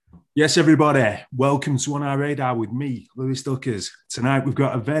Yes, everybody, welcome to On Our Radar with me, Lewis Duckers. Tonight we've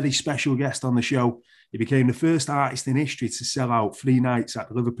got a very special guest on the show. He became the first artist in history to sell out 3 nights at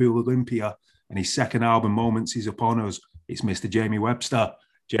the Liverpool Olympia, and his second album, Moments, is upon us. It's Mr. Jamie Webster.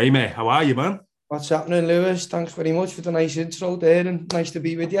 Jamie, how are you, man? What's happening, Lewis? Thanks very much for the nice intro there, and nice to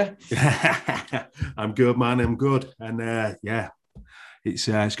be with you. I'm good, man. I'm good, and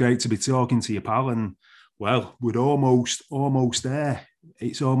it's great to be talking to you, pal. And well, we're almost there.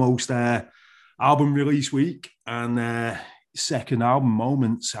 It's almost album release week and second album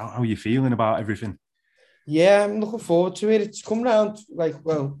Moments. How are you feeling about everything? Yeah, I'm looking forward to it. It's come round I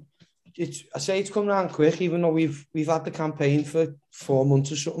say it's come round quick, even though we've had the campaign for 4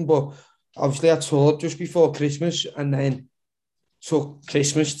 months or something. But obviously, I toured just before Christmas, and then took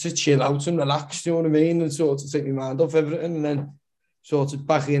Christmas to chill out and relax. Do you know what I mean? And sort of take my mind off everything, and then sort of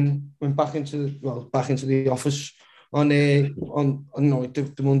went back into the office on the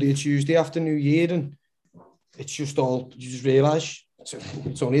Monday or Tuesday after New Year, and it's just all you just realise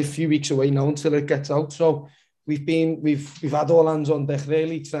it's only a few weeks away now until it gets out. So we've had all hands on deck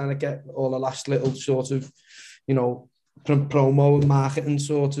really, trying to get all the last little sort of promo and marketing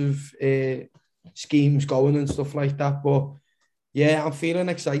sort of schemes going and stuff like that. But yeah, I'm feeling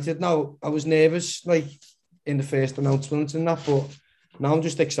excited now. I was nervous like in the first announcement and that, but now I'm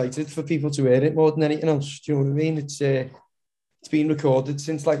just excited for people to hear it more than anything else. Do you know what I mean? It's been recorded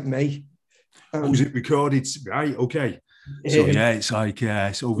since like May. Was it recorded? Right, okay. So yeah, it's like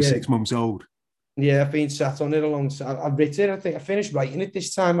it's over 6 months old. Yeah, I've been sat on it a long time. I've written it. I think I finished writing it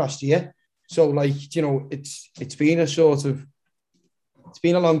this time last year. So like, it's been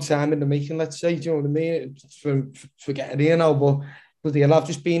a long time in the making, let's say. Do you know what I mean? For getting here now, but I've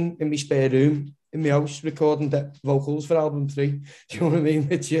just been in my spare room in my house recording the vocals for album 3. Do you know what I mean?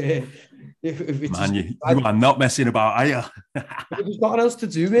 Man, you are not messing about, are you? There's nothing else to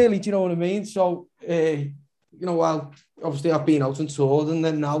do, really. Do you know what I mean? So, while obviously I've been out and toured, and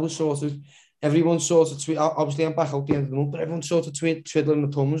then now we're sort of, everyone's sort of, obviously I'm back out the end of the month, but everyone's sort of twiddling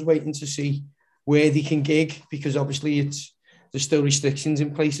the thumbs, waiting to see where they can gig, because obviously there's still restrictions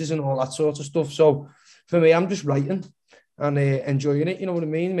in places and all that sort of stuff. So for me, I'm just writing and enjoying it, you know what I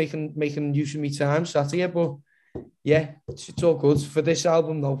mean? Making use of my time, sat here. But yeah, it's all good for this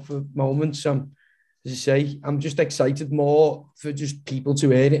album though, for Moments. As I say, I'm just excited more for just people to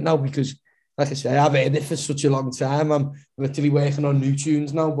hear it now, because like I say, I've heard it for such a long time. I'm literally working on new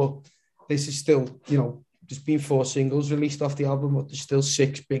tunes now, but this is still, there's been 4 singles released off the album, but there's still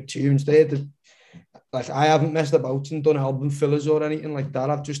 6 big tunes there. Like, I haven't messed about and done album fillers or anything like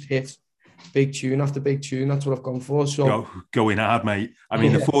that. I've just hit big tune after big tune. That's what I've gone for. So going hard, mate. I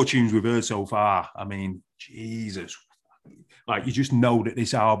mean, the 4 tunes we've heard so far, I mean, Jesus. Like, you just know that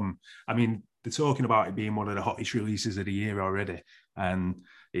this album, I mean, they're talking about it being one of the hottest releases of the year already. And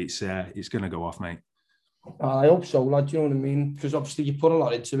it's going to go off, mate. I hope so, lad. Do you know what I mean? Because obviously you put a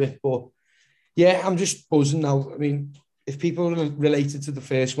lot into it. But yeah, I'm just buzzing now. I mean, if people are related to the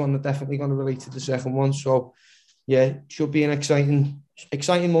first one, they're definitely going to relate to the second one. So yeah, it should be an exciting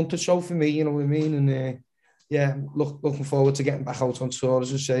month or so for me, you know what I mean? And yeah, looking forward to getting back out on tour,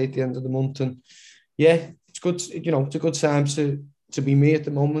 as I say, at the end of the month. And yeah, it's good, it's a good time to be me at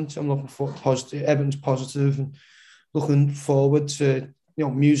the moment. I'm looking for positive, everyone's positive, and looking forward to,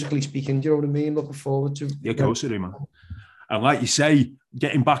 musically speaking, do you know what I mean? Looking forward to. Yeah, of course I do, man. And like you say,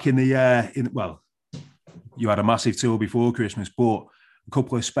 getting back in the, you had a massive tour before Christmas, but a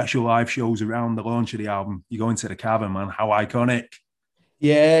couple of special live shows around the launch of the album. You're going to the Cavern, man. How iconic.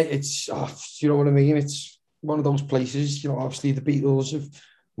 Yeah, it's, you know what I mean? It's one of those places, obviously the Beatles are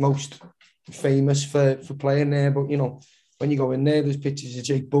most famous for playing there, but, when you go in there, there's pictures of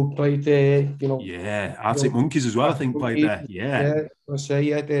Jake Bugg played there, Yeah, Arctic Monkeys as well, I think, played there. Yeah. I say,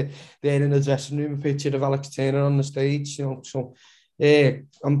 yeah, they're in the dressing room, a picture of Alex Turner on the stage, so,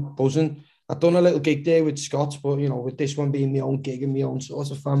 I'm buzzing. I've done a little gig there with Scott, but, with this one being my own gig and my own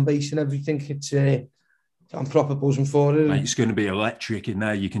sort of fan base and everything, it's, I'm proper buzzing for it. Mate, it's going to be electric in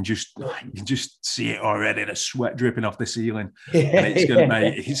there. You can just see it already. The sweat dripping off the ceiling, and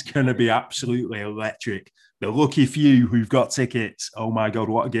it's going to be absolutely electric. The lucky few who've got tickets. Oh my God,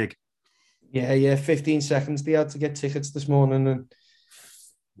 what a gig! Yeah. 15 seconds they had to get tickets this morning, and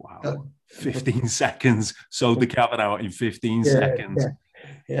wow, 15 seconds sold the Cavern out in 15 seconds.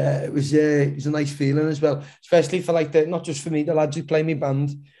 Yeah, it was a nice feeling as well, especially for like not just for me, the lads who play me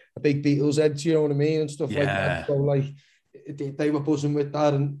band. A big Beatles head, you know what I mean, and stuff like that. So like they were buzzing with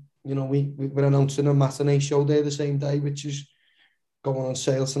that, and we were announcing a matinee show there the same day, which is going on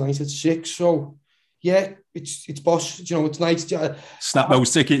sale tonight at 6. So yeah, it's boss. It's nice. Snap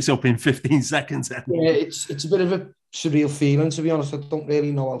those tickets up in 15 seconds. Then. Yeah, it's a bit of a surreal feeling, to be honest. I don't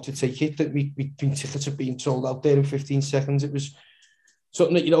really know how to take it, that tickets have been sold out there in 15 seconds. It was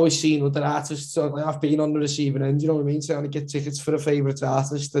something that you'd always seen with the artists. So like, I've been on the receiving end, you know what I mean? Trying to get tickets for a favourite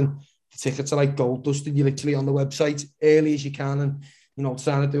artist, and the tickets are like gold dust, and you're literally on the website early as you can, and, you know,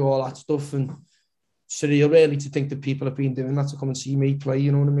 trying to do all that stuff. And surreal, really, to think that people have been doing that to come and see me play,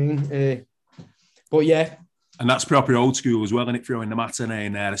 you know what I mean? But yeah. And that's proper old school as well, isn't it? Throwing the matinee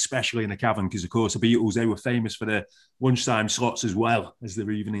in there, especially in the Cavern, because of course the Beatles, they were famous for the lunchtime slots as well as their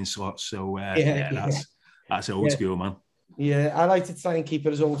evening slots. So that's old school, man. Yeah, I like to try and keep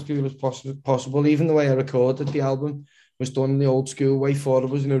it as old school as possible. Even the way I recorded the album was done the old school way. 4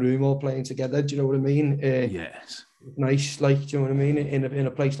 of us in a room all playing together. Do you know what I mean? Yes. Nice, like, do you know what I mean? In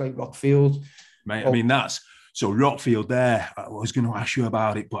a place like Rockfield. Mate, I mean, that's... So Rockfield there, I was going to ask you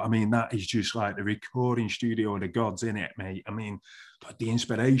about it, but I mean, that is just like the recording studio of the gods, in it, mate. I mean, the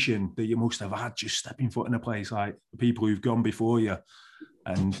inspiration that you must have had just stepping foot in a place like the people who've gone before you.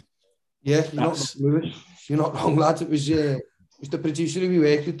 And yeah, you're not wrong, lad. It was the producer who we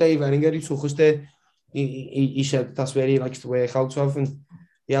worked with, Dave Enninger, who took us there. He said that's where he likes to work out of, and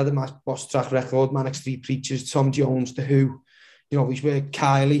he had a boss track record, Manic Street Preachers, Tom Jones, The Who. You know, he's worked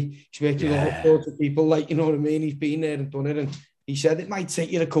Kylie, he's worked with all sorts of people, like, you know what I mean? He's been there and done it, and he said it might take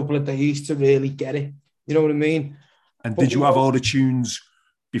you a couple of days to really get it. You know what I mean? And did you have all the tunes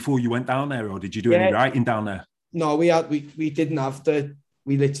before you went down there, or did you do any writing down there? No, we didn't have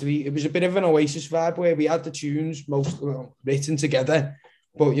we literally, it was a bit of an Oasis vibe where we had the tunes written together,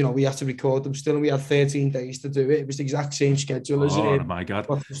 but, you know, we had to record them still, and we had 13 days to do it. It was the exact same schedule as Oh my God.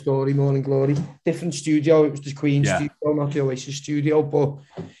 What's the Story, Morning Glory. Different studio. It was the Queen studio, not the Oasis studio. But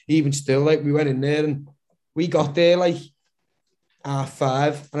even still, like, we went in there and we got there like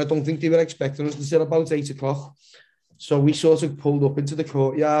 5:30, and I don't think they were expecting us until about 8 o'clock. So we sort of pulled up into the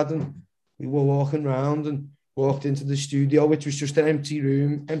courtyard, and we were walking around and walked into the studio, which was just an empty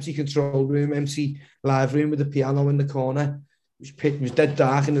room, empty control room, empty live room with a piano in the corner. It was dead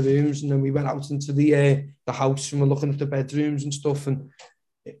dark in the rooms, and then we went out into the house and we're looking at the bedrooms and stuff, and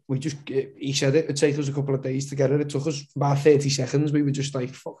he said it would take us a couple of days to get it. It took us about 30 seconds. We were just like,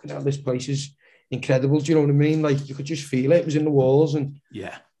 fucking hell, this place is incredible. Do you know what I mean? Like, you could just feel it. It was in the walls, and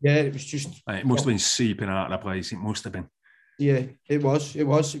it was just... It must have been seeping out of that place. It must have been. Yeah, it was. It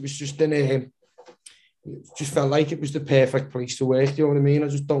was just in a... It just felt like it was the perfect place to work. Do you know what I mean? I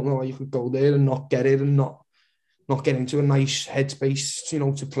just don't know how you could go there and not get it, and not get into a nice headspace, you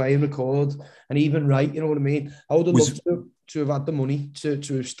know, to play and record and even write, you know what I mean? I would have loved to have had the money to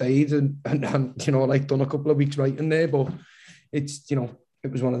have stayed and you know, like, done a couple of weeks writing there, but it's, you know,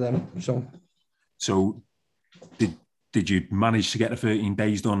 it was one of them. So did you manage to get the 13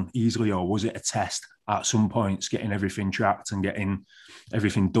 days done easily, or was it a test at some points, getting everything tracked and getting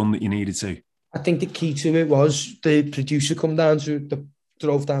everything done that you needed to? I think the key to it was the producer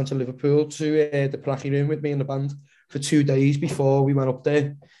drove down to Liverpool to the Pracky Room with me and the band for 2 days before we went up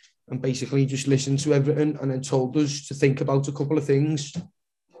there, and basically just listened to everything and then told us to think about a couple of things.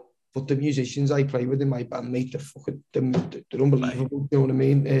 But the musicians I play with in my band, mate, they're unbelievable. You know what I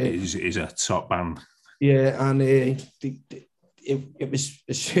mean? It is a top band. Yeah, and it was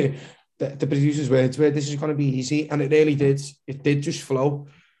the producer's words were, this is going to be easy, and it really did. It did just flow.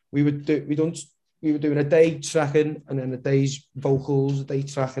 We were doing a day tracking, and then a day's vocals, a day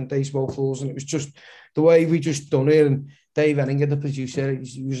tracking, day's vocals, and it was just the way we just done it. And Dave Enninger, the producer,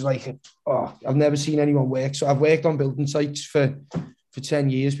 he was like, oh, I've never seen anyone work. So I've worked on building sites for 10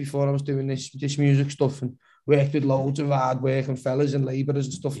 years before I was doing this music stuff, and worked with loads of hard working fellas and labourers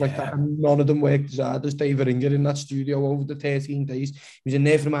and stuff like that, and none of them worked as hard as Dave Enninger in that studio over the 13 days. He was in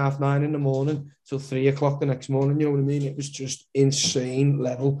there from 9:30 in the morning till 3 o'clock the next morning, you know what I mean? It was just insane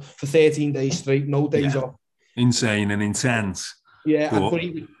level for 13 days straight, no days off. Insane and intense. Yeah, but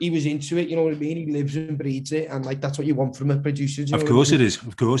he was into it, you know what I mean? He lives and breathes it, and like, that's what you want from a producer. Of course it is.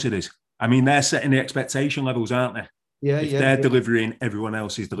 Of course it is. I mean, they're setting the expectation levels, aren't they? Yeah, if they're delivering, everyone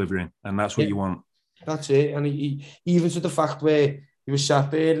else is delivering, and that's what you want. That's it. And he even to the fact where he was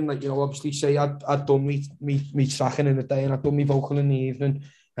sat there and, like, you know, obviously say I'd done me tracking in the day and I'd done me vocal in the evening,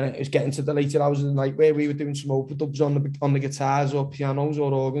 and it was getting to the later hours of the night where we were doing some overdubs on the guitars or pianos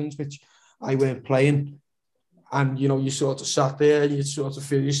or organs, which I weren't playing. And, you know, you sort of sat there and you sort of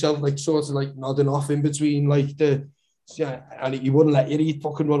feel yourself like sort of like nodding off in between, like and he wouldn't let you, he'd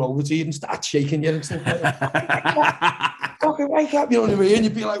fucking run over to you and start shaking you and stuff like that. Fucking wake up, you know what I mean? And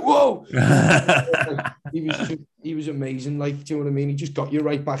you'd be like, whoa. He was amazing, like, do you know what I mean? He just got you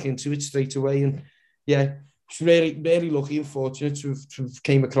right back into it straight away. And yeah, just really, really lucky and fortunate to have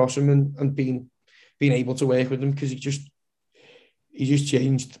came across him and been able to work with him, because he just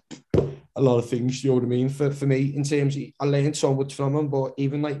changed a lot of things, you know what I mean? For me, in terms of, I learned so much from him, but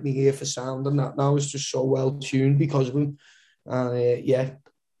even like my ear for sound and that now is just so well tuned because of him. And yeah,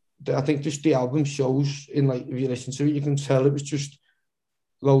 I think just the album shows in like, if you listen to it, you can tell it was just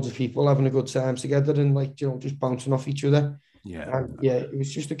loads of people having a good time together and like, you know, just bouncing off each other. Yeah. And yeah, it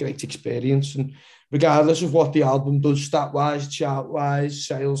was just a great experience. And regardless of what the album does, stat-wise, chart-wise,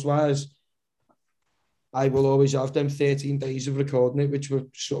 sales-wise, I will always have them 13 days of recording it, which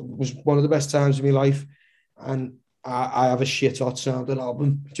was one of the best times of my life. And I have a shit hot sounding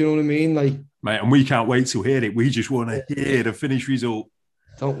album. Do you know what I mean? Like, mate, and we can't wait to hear it. We just want to hear the finished result.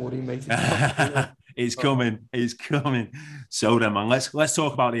 Don't worry, mate. It's coming. It's coming. So then, man, let's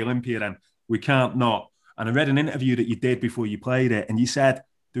talk about the Olympia then. We can't not. And I read an interview that you did before you played it, and you said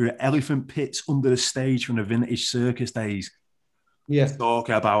there are elephant pits under the stage from the vintage circus days. Yeah. Talk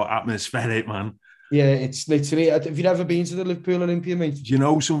about atmospheric, man. Yeah, it's literally. Have you ever been to the Liverpool Olympia, mate? Do you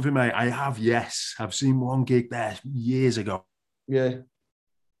know something, mate? I have, yes. I've seen one gig there years ago. Yeah.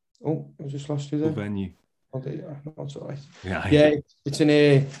 Oh, I just lost you there. Good venue. Oh, that's all right. Yeah,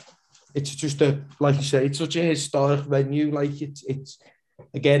 it's just a, like you say, it's such a historic venue. Like it's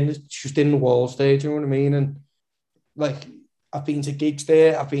again, it's just in the walls there. Do you know what I mean? And like, I've been to gigs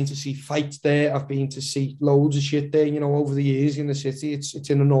there. I've been to see fights there. I've been to see loads of shit there. You know, over the years in the city, it's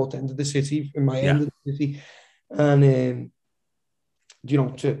in the north end of the city, in my end of the city, and you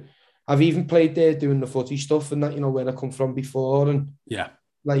know, I've even played there doing the footy stuff and that. You know, where I come from before, and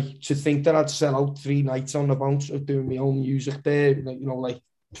like to think that I'd sell out 3 nights on the bounce of doing my own music there. Like, you know, like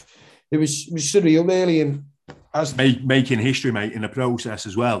it was surreal, really, and as making history, mate, in the process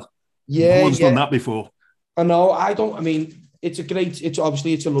as well. Yeah, no one's done that before. I know. I mean, it's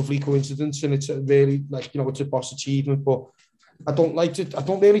a lovely coincidence, and it's a really, like, you know, it's a boss achievement. But I don't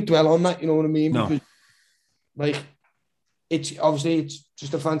really dwell on that. You know what I mean? No. Because like it's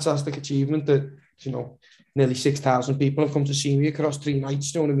just a fantastic achievement that, you know, nearly 6,000 people have come to see me across 3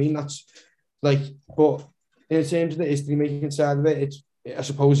 nights. You know what I mean? That's like, but in terms of the history making side of it, I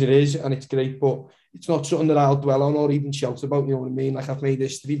suppose it is, and it's great, but it's not something that I'll dwell on or even shout about. You know what I mean? Like, I've made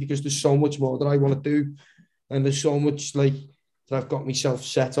history because there's so much more that I want to do, and there's so much like that I've got myself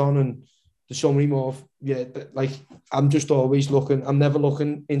set on, and there's so many more. Yeah, like I'm just always looking. I'm never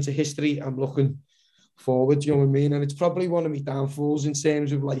looking into history. I'm looking forward. You know what I mean? And it's probably one of my downfalls in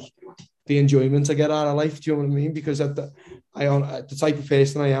terms of like the enjoyment I get out of life. Do you know what I mean? Because the type of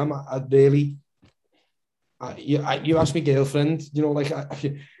person I am, I'd really. You ask me girlfriend, you know, like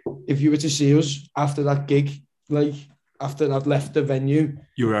if you were to see us after that gig, like after I'd left the venue,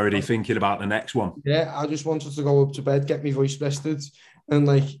 you were already thinking about the next one. Yeah, I just wanted to go up to bed, get my voice rested, and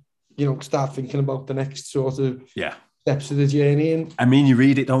like, you know, start thinking about the next sort of steps of the journey. And I mean, you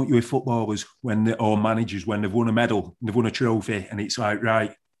read it, don't you, with footballers or managers when they've won a medal, they've won a trophy, and it's like,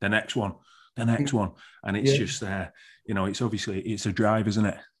 right, the next one, and it's just you know, it's obviously it's a drive, isn't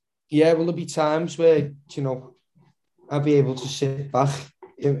it? Yeah, well, there'll be times where, you know, I'll be able to sit back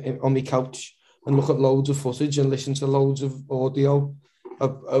on my couch and look at loads of footage and listen to loads of audio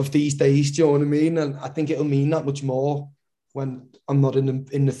of these days. Do you know what I mean? And I think it'll mean that much more when I'm not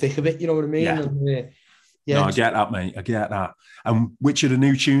in the thick of it. You know what I mean? Yeah. And, No, I get that, mate. I get that. And which of the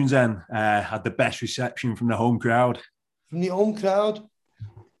new tunes then had the best reception from the home crowd? From the home crowd,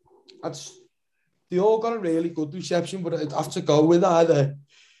 they all got a really good reception, but I'd have to go with either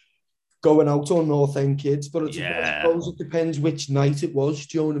Going Out or North End Kids, but I suppose it depends which night it was.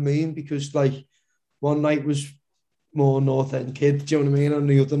 Do you know what I mean? Because like one night was more North End Kids, do you know what I mean? And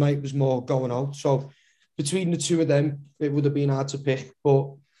the other night was more Going Out. So between the two of them, it would have been hard to pick.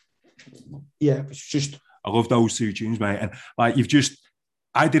 But yeah, it's just. I love those 2 tunes, mate. And like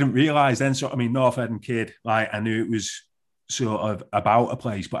I didn't realise then. So I mean, North End Kid, like I knew it was sort of about a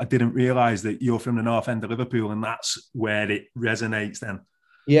place, but I didn't realise that you're from the North End of Liverpool, and that's where it resonates then.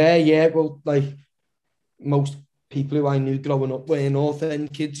 Yeah. Well, like most people who I knew growing up were North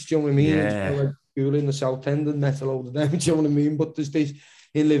End kids. Do you know what I mean? Yeah. I went to school in the South End and met a load of them. Do you know what I mean? But there's this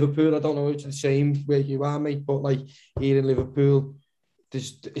in Liverpool. I don't know if it's the same where you are, mate. But like here in Liverpool,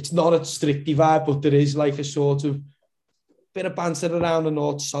 it's not a strict divide, but there is like a sort of bit of banter around the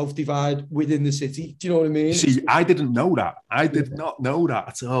north-south divide within the city. Do you know what I mean? See, I didn't know that. I did not know that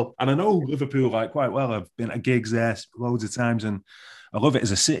at all. And I know Liverpool like quite well. I've been at gigs there loads of times, and I love it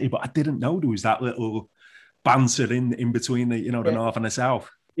as a city, but I didn't know there was that little banter in between the, you know, the north and the south.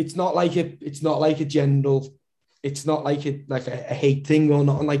 It's not like a general, it's not like a hate thing or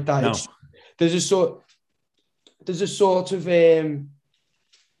nothing like that. No. There's a sort of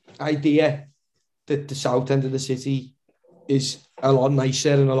idea that the south end of the city is a lot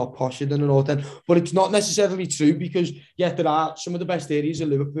nicer and a lot posher than the North End. But it's not necessarily true because, there are some of the best areas of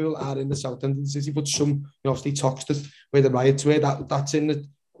Liverpool are in the South End of the city, but some, obviously, Toxteth, where the riots were, that's in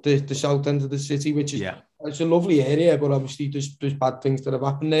the South End of the city, which is it's a lovely area, but obviously there's bad things that have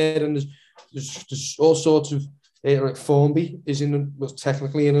happened there, and there's all sorts of like Formby is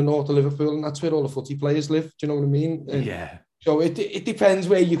technically in the north of Liverpool, and that's where all the footy players live. Do you know what I mean? And so it depends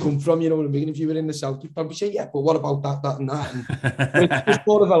where you come from. You know what I mean? If you were in the south, you'd probably say, but what about that, and that? And it's just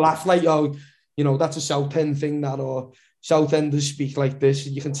sort of a laugh, like, that's a South End thing, that, or South Enders speak like this.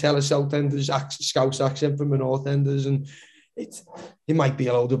 You can tell a South Enders Scouse accent from a North Enders, and it might be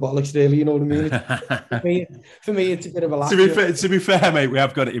a load of bollocks, really, you know what I mean? For me, it's a bit of a laugh. To be fair, mate, we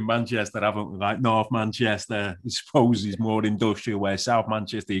have got it in Manchester, haven't we? Like North Manchester, I suppose, is more industrial, where South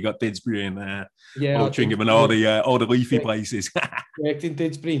Manchester, you got Didsbury in there, Altrincham, and all the leafy places. Worked in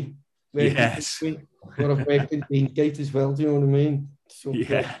Didsbury. Yes. But I've worked in Deansgate as well, do you know what I mean? So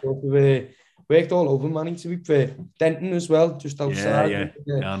worked all over Manny, to be fair. Denton as well, just outside.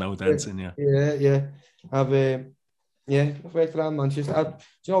 Yeah, I know Denton, Yeah. I've worked around Manchester. Do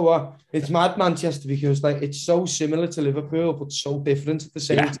you know what? It's mad, Manchester, because it's so similar to Liverpool, but so different at the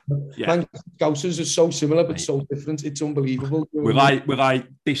same time. Scousers are so similar, but so different. It's unbelievable. We're like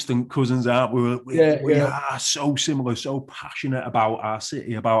distant cousins, aren't we? We are so similar, so passionate about our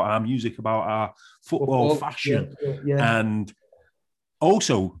city, about our music, about our football fashion. And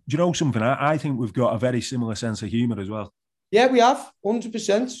also, do you know something? I think we've got a very similar sense of humour as well. Yeah, we have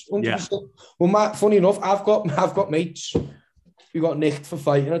 100%. Well, funny enough, I've got mates who got nicked for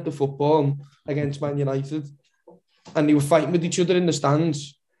fighting at the football against Man United, and they were fighting with each other in the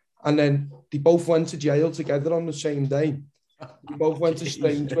stands, and then they both went to jail together on the same day. They both went to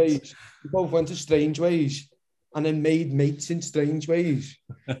strange ways. And then made mates in strange ways.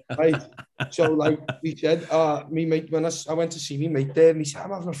 Right? So, we said, me mate, when I went to see me mate there, and he said, I'm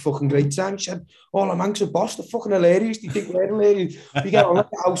having a fucking great time. He said, all the manx are boss, they're fucking hilarious. They think we're hilarious. We get on like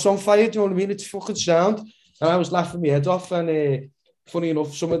a house on fire, do you know what I mean? It's fucking sound. And I was laughing my head off. And funny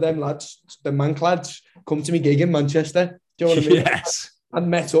enough, some of them lads, the Manc lads, come to me gig in Manchester. Do you know what I mean? Yes. And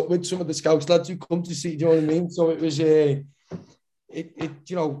met up with some of the Scouts lads who come to see, do you know what I mean? So it was,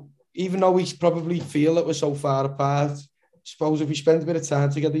 even though we probably feel that we're so far apart, I suppose if we spend a bit of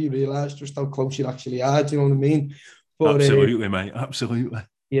time together, you realise just how close you actually are, do you know what I mean? But, absolutely, mate, absolutely.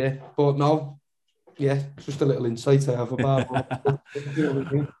 Yeah, but no, just a little insight I have about you know what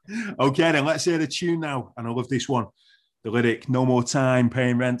I mean? Okay, then let's hear the tune now, and I love this one. The lyric, no more time,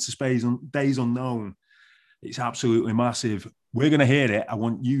 paying rent to space days unknown. It's absolutely massive. We're going to hear it. I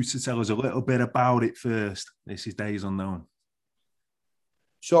want you to tell us a little bit about it first. This is Days Unknown.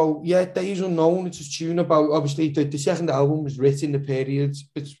 So, Days Unknown, it's a tune about, obviously, the second album was written in the period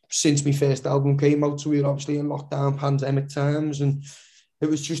since my first album came out, so we were obviously in lockdown, pandemic times, and it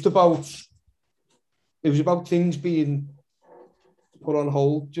was about things being put on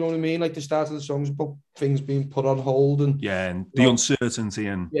hold, do you know what I mean? Like the start of the song is about things being put on hold, and and the uncertainty,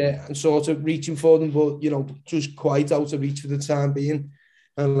 and sort of reaching for them, but, just quite out of reach for the time being.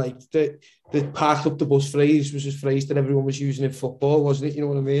 And the parked up the bus phrase was a phrase that everyone was using in football, wasn't it? You know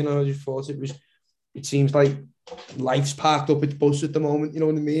what I mean? And I just thought it seems like life's parked up its bus at the moment, you know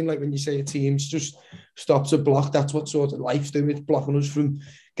what I mean? Like when you say a team's just stops a block, that's what sort of life's doing. It's blocking us from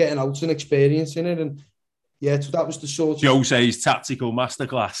getting out and experiencing it. And so that was the sort of... Jose's tactical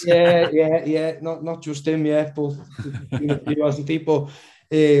masterclass. Not just him, but he wasn't he? But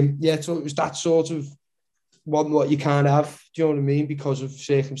so it was that sort of what you can't have, do you know what I mean, because of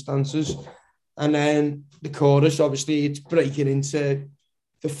circumstances. And then the chorus, obviously, it's breaking into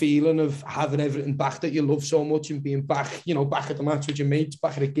the feeling of having everything back that you love so much, and being back, back at the match with your mates,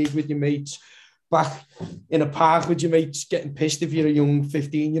 back at a gig with your mates, back in a park with your mates, getting pissed if you're a young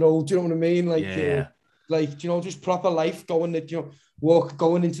 15-year-old, do you know what I mean? Just proper life, going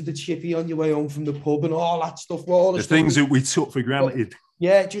into the chippy on your way home from the pub and all that stuff. All the things that we took for granted.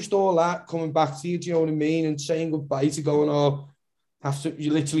 Yeah, just all that coming back to you, do you know what I mean? And saying goodbye to going, you're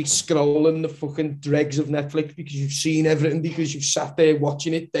literally scrolling the fucking dregs of Netflix because you've seen everything, because you've sat there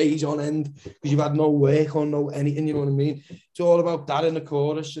watching it days on end, because you've had no work or no anything, you know what I mean? It's all about that in the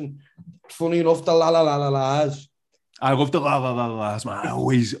chorus. And funny enough, the la la la la la's. I love the la la la la's, man. I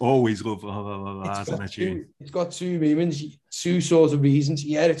always love the la la la la's. It's got two meanings, two sort of reasons.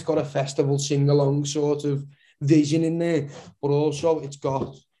 Yeah, it's got a festival sing-along sort of vision in there, but also it's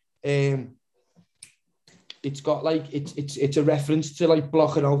got it's a reference to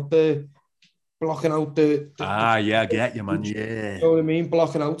blocking out the I get you, man. Yeah, you know what I mean,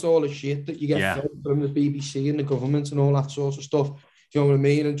 blocking out all the shit that you get from the BBC and the government and all that sort of stuff, you know what I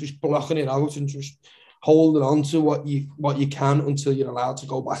mean, and just blocking it out and just holding on to what you can until you're allowed to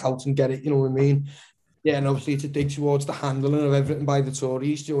go back out and get it, you know what I mean? Yeah, and obviously it's a dig towards the handling of everything by the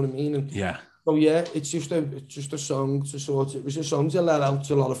Tories, do you know what I mean? And yeah. so yeah, it's just a song to it was a song to let out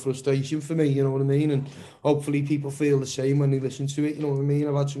a lot of frustration for me, you know what I mean? And hopefully people feel the same when they listen to it, you know what I mean?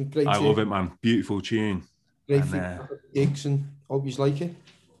 I've had some great I love it, man. Beautiful tune. Great feedback at the gigs, and hope you like it.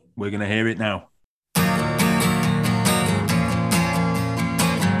 We're going to hear it now.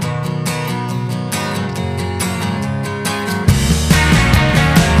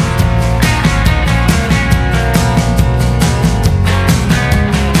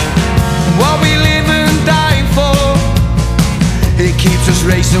 It keeps us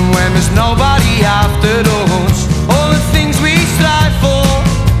racing when there's nobody after us. All the things we strive for,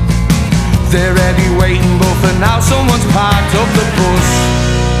 they're ready waiting, but for now someone's parked up the bus.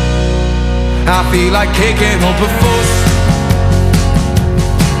 I feel like kicking up a fuss.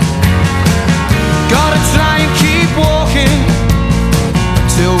 Gotta try and keep walking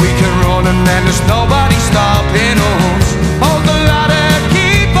till we can run, and then there's nobody stopping us. Hold the ladder,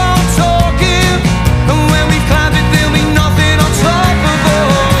 keep on talking, and when we've climbed it there'll be nothing on top of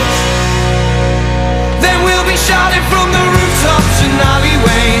us. Then we'll be shouting from the rooftops and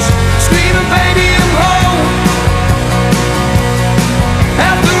alleyways, screaming baby I'm home.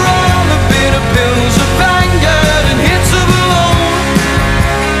 After all the bitter pills of anger and hits of alone,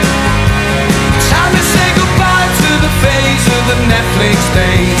 time to say goodbye to the phase of the Netflix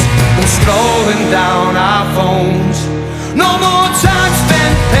days and scrolling down our phones. No more time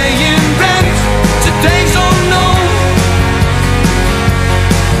spent paying rent, today's unknown.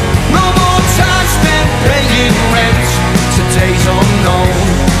 No more time spent paying rent, today's unknown.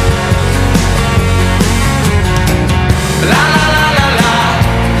 La la la la la,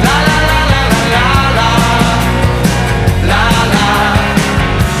 la la la la la la, la la,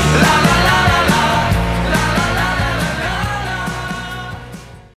 la la la la la.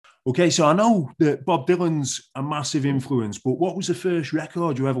 Okay, so I know that Bob Dylan's a massive influence, but what was the first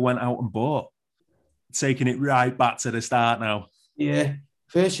record you ever went out and bought? Taking it right back to the start now. Yeah,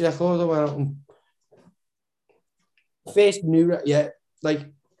 first record I went out and first new, yeah,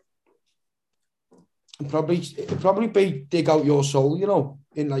 like it'd probably be Dig Out Your Soul, you know,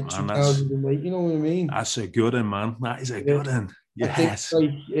 in like 2008, you know what I mean? That's a good one, man. That is a good one. Yes. I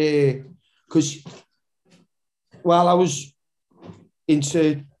think, because while I was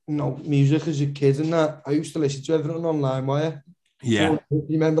into music as a kid and that, I used to listen to everything on LimeWire. Yeah. So, you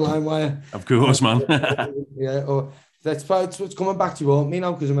remember LimeWire? Of course, man. Yeah, or that's probably what's coming back to haunt me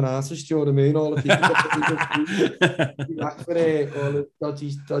now because I'm an artist, do you know what I mean? All the people back for all the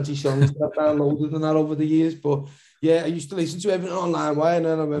dodgy songs that I downloaded and that over the years. But yeah, I used to listen to everything on LimeWire, and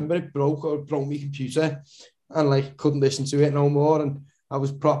then I remember it broke my computer and like couldn't listen to it no more. And I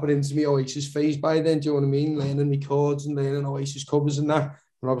was proper into my Oasis phase by then, do you know what I mean? Learning my chords and learning Oasis covers and that.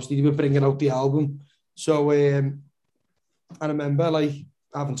 And obviously they were bringing out the album. So I remember like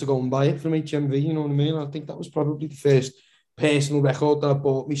having to go and buy it from HMV, you know what I mean? I think that was probably the first personal record that I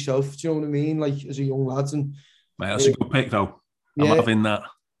bought myself, do you know what I mean? Like as a young lad. And mate, that's a good pick though. I'm having that.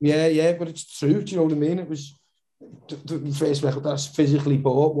 Yeah, but it's true, do you know what I mean? It was the first record that I physically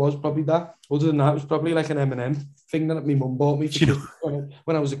bought was probably that. Other than that, it was probably like an Eminem thing that my mum bought me for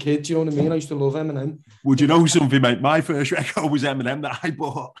when I was a kid, do you know what I mean? I used to love Eminem. Would you know something, mate? My first record was Eminem that I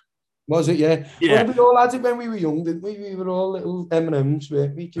bought. Was it? Yeah. Yeah. Well, we all had it when we were young, didn't we? We were all little M&Ms,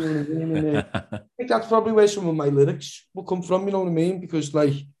 weren't we? Do you know what I mean? And, I think that's probably where some of my lyrics will come from, you know what I mean? Because,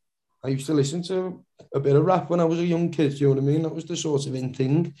 like, I used to listen to a bit of rap when I was a young kid, do you know what I mean? That was the sort of in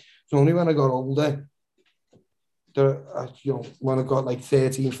thing. It's only when I got older, when I got like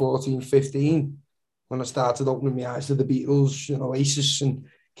 13, 14, 15, when I started opening my eyes to the Beatles, you know, Oasis and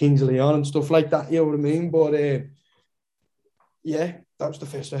Kings of Leon and stuff like that, you know what I mean? But, yeah, that was the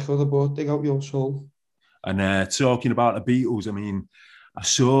first record I bought, Dig Out Your Soul. And talking about the Beatles, I mean, I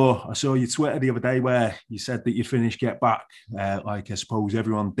saw your Twitter the other day where you said that you finished Get Back, like I suppose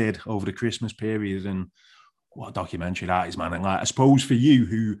everyone did over the Christmas period. And what a documentary that is, man. And like, I suppose for you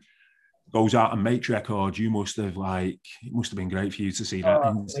who goes out and makes records, it must have been great for you to see that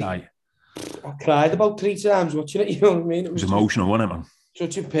insight. I cried about 3 times watching it, you know what I mean? It was emotional, wasn't it, man?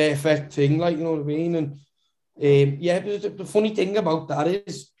 Such a perfect thing, like, you know what I mean? And yeah, the funny thing about that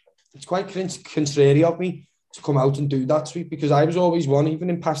is it's quite contrary of me to come out and do that tweet, because I was always one, even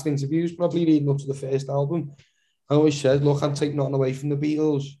in past interviews, probably leading up to the first album, I always said, look, I'll take nothing away from the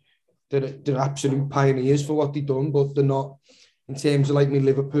Beatles. They're absolute pioneers for what they've done, but they're not, in terms of like me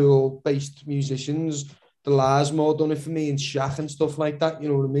Liverpool-based musicians, the Lars more done it for me, and Shaq and stuff like that, you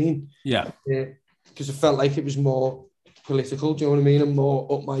know what I mean? Yeah. Because I felt like it was more political, do you know what I mean, and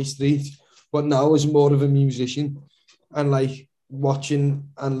more up my street. but now as more of a musician and like watching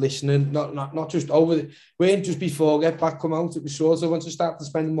and listening, not just over the, weren't just before Get Back come out, it was sort of once I started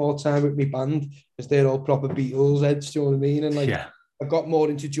spending more time with my band, as they're all proper Beatles heads, do you know what I mean? And like, I got more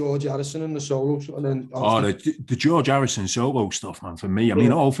into George Harrison and the solo, and then the George Harrison solo stuff, man, for me, I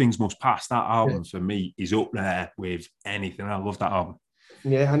mean, All Things Must Pass, that album for me is up there with anything. I love that album.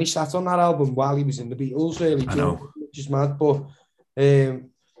 Yeah, and he sat on that album while he was in the Beatles, really. I know. Which is mad, but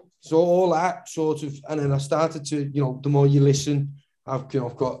so all that sort of, and then I started to, you know, the more you listen, I've done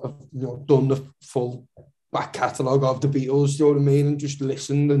the full back catalogue of the Beatles, you know what I mean, and just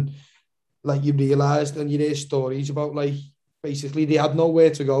listened, and like you realised, and you hear stories about like, basically they had nowhere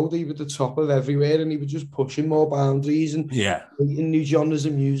to go, they were the top of everywhere, and he was just pushing more boundaries and in new genres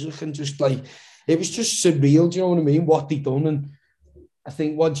of music, and just like, it was just surreal, do you know what I mean, what they done. And I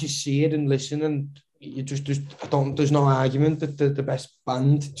think once you see it and listen, and you there's no argument that they're the best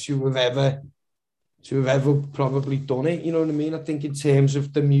band to have ever probably done it, you know what I mean? I think in terms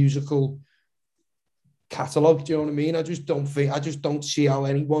of the musical catalogue, do you know what I mean? I just don't see how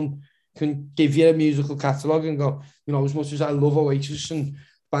anyone can give you a musical catalogue and go, you know, as much as I love Oasis and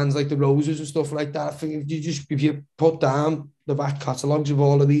bands like the Roses and stuff like that, I think if you put down the back catalogues of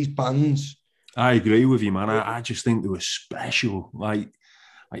all of these bands. I agree with you, man. I just think they were special. Like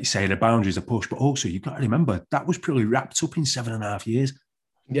you say, the boundaries are pushed, but also you've got to remember that was probably wrapped up in 7.5 years.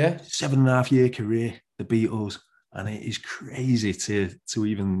 Yeah. 7.5 year career, the Beatles. And it is crazy to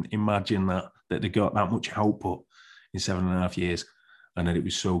even imagine that they got that much output in 7.5 years and that it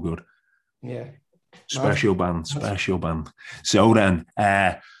was so good. Yeah. Special band. So then,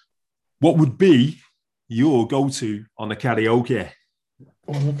 what would be your go-to on the karaoke?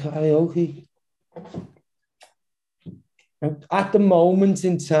 On the karaoke? At the moment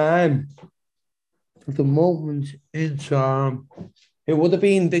in time, it would have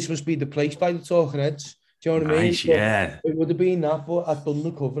been This Must Be the Place by the Talking Heads. Do you know what I mean? Yeah. It would have been that, but I'd done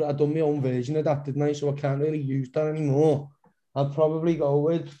the cover, I'd done my own version of that, didn't I? So I can't really use that anymore. I'd probably go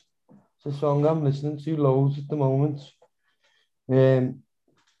with the song I'm listening to loads at the moment. I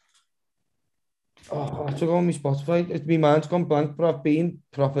have to go on my Spotify. My mind's gone blank, but I've been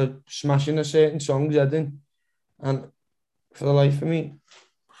proper smashing a certain songs, Edding, and for the life of me.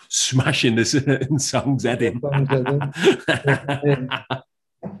 Smashing the certain songs, Edding.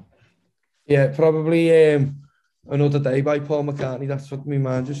 Yeah, probably Another Day by Paul McCartney. That's what my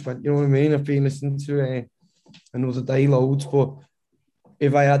mind just went, you know what I mean? I've been listening to Another Day loads, but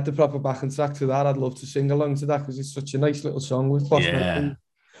if I had the proper backing track to that, I'd love to sing along to that because it's such a nice little song with Boss. Yeah.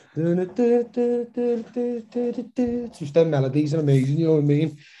 Just them melodies are amazing, you know what I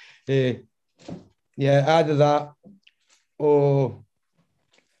mean? Yeah, either that or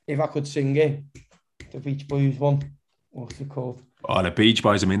if I could sing it, the Beach Boys one. What's it called? Oh, the Beach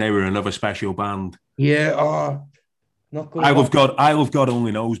Boys. I mean, they were another special band. Yeah. Not good. I Love God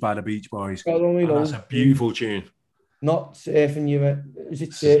Only Knows by the Beach Boys. God Only Knows. That's a beautiful tune. Not Surfing USA.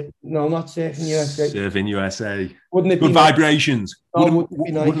 Is it? No, not Surfing USA. Surfing USA. Wouldn't it Good be Vibrations. No,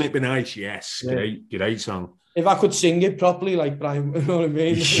 wouldn't it be nice? Yes. Yeah. Great song. If I could sing it properly, like Brian, you know what I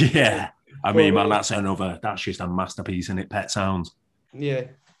mean? Yeah. I mean, man, that's just a masterpiece, isn't it? Pet Sounds. Yeah.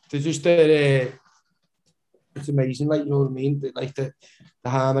 They're just it's amazing, like, you know what I mean? Like the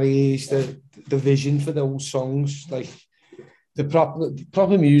harmonies, the vision for those songs, like the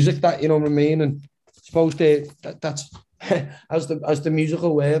proper music, that, you know what I mean? And I suppose that's as the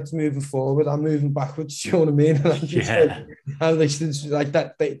musical world's moving forward, I'm moving backwards, you know what I mean? And I'm listening to like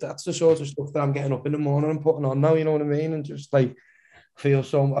that. That's the sort of stuff that I'm getting up in the morning and putting on now, you know what I mean? And just like I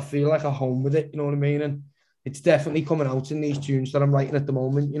feel like I'm home with it, you know what I mean? And it's definitely coming out in these tunes that I'm writing at the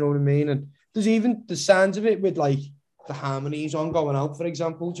moment, you know what I mean? And there's even the sounds of it with like the harmonies on going out, for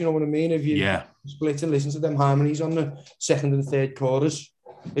example. Do you know what I mean? If you split and listen to them harmonies on the second and third chorus,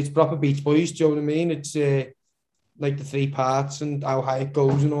 it's proper Beach Boys. Do you know what I mean? It's like the 3 parts and how high it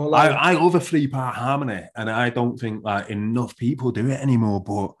goes and all that. I love a 3-part harmony, and I don't think like enough people do it anymore.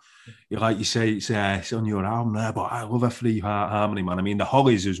 But like you say, it's on your album there. But I love a 3-part harmony, man. I mean, the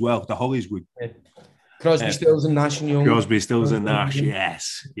Hollies as well. The Hollies would. Crosby, Stills and Nash and Young. Crosby, Stills and Nash.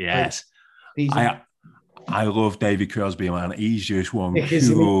 Yes. I love David Crosby, man. He's just one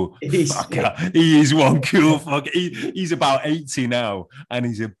cool fucker. He is one cool fucker. He's about 80 now, and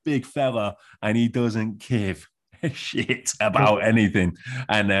he's a big fella, and he doesn't give a shit about anything.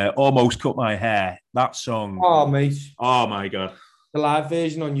 And Almost Cut My Hair, that song. Oh, mate. Oh, my God. The live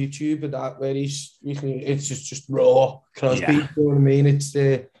version on YouTube of that, where it's just raw Crosby. You know what I mean? It's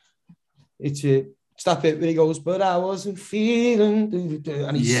that bit where he goes, but I wasn't feeling,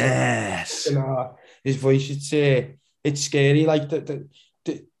 and he's his voice. It's scary. Like the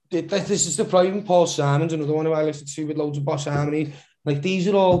this is the problem. Paul Simon's another one who I listen to with loads of Boss Harmony. Like, these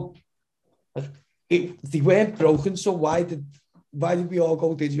are all, like, they weren't broken, so why did we all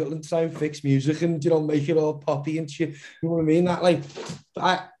go digital and try and fix music and, make it all poppy and shit? You know what I mean? That, like,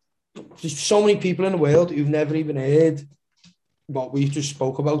 there's so many people in the world who've never even heard what we just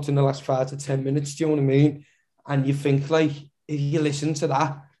spoke about in the last 5 to 10 minutes, do you know what I mean? And you think, like, if you listen to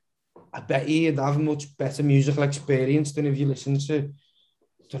that, I bet you'd have a much better musical experience than if you listen to,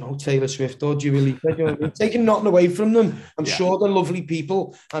 I don't know, Taylor Swift or Dua Lipa, you know what I mean? Taking nothing away from them. I'm sure they're lovely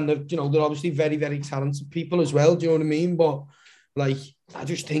people and they're obviously very, very talented people as well, do you know what I mean? But, like, I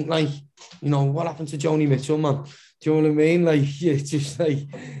just think, like, what happened to Joni Mitchell, man? Do you know what I mean? Like, it's just, like...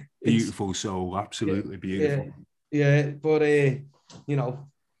 Beautiful soul, absolutely beautiful. Yeah, but,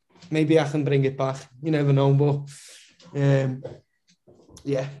 maybe I can bring it back. You never know, but,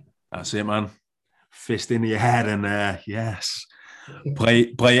 yeah. That's it, man. Fist in your head and, yes,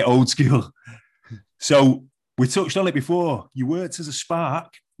 play it old school. So, we touched on it before. You worked as a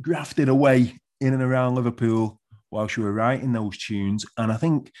spark, grafted away in and around Liverpool whilst you were writing those tunes. And I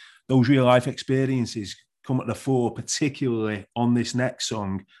think those real-life experiences come at the fore, particularly on this next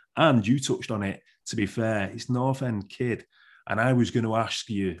song. And you touched on it, to be fair. It's North End Kid. And I was going to ask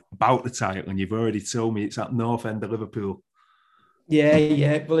you about the title, and you've already told me it's at North End of Liverpool.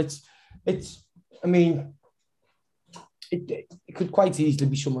 Yeah. Well, it's. I mean, it could quite easily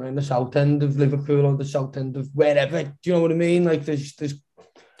be somewhere in the south end of Liverpool or the south end of wherever. Do you know what I mean? Like, there's the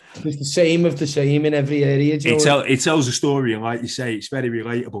same of the same in every area. It tells a story, and like you say, it's very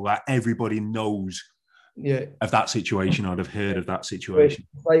relatable. Like, everybody knows of that situation, or have heard of that situation.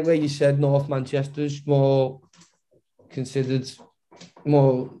 Like where you said, North Manchester's more considered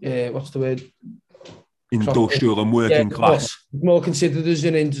more, what's the word? Industrial and working class. More considered as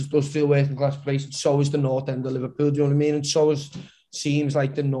an industrial working class place. And so is the North End of Liverpool, do you know what I mean? And so seems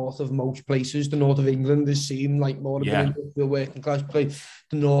like the north of most places. The north of England has seemed like more of an industrial working class place.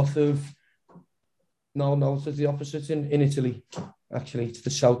 The north of... No, it's the opposite in Italy. Actually, it's the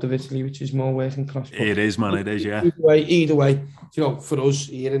south of Italy, which is more working class. It is, man. It is, yeah. Either way, for us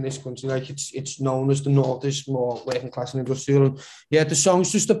here in this country, like, it's known as the north is more working class and industrial. And yeah, the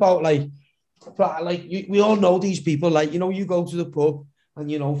song's just about, like we all know these people. Like, you go to the pub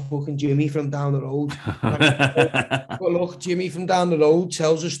and fucking Jimmy from down the road. But look, Jimmy from down the road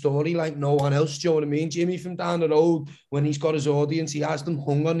tells a story like no one else. Do you know what I mean? Jimmy from down the road, when he's got his audience, he has them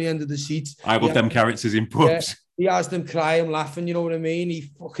hung on the end of the seats. I love them characters in pubs. He has them crying, laughing, you know what I mean?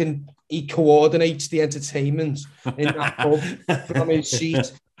 He coordinates the entertainment in that pub from his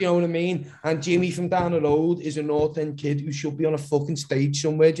seat, you know what I mean? And Jimmy from down the road is a North End kid who should be on a fucking stage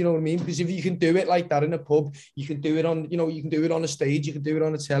somewhere, do you know what I mean? Because if you can do it like that in a pub, you can do it on, you can do it on a stage, you can do it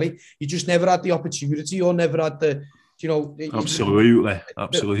on a telly. You just never had the opportunity or never had the, Absolutely.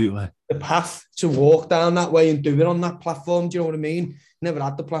 The path to walk down that way and do it on that platform, do you know what I mean? Never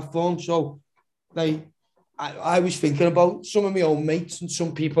had the platform. So, like, I was thinking about some of my own mates and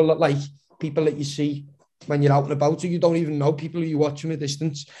some people that you see when you're out and about, so you don't even know, people who you watch from a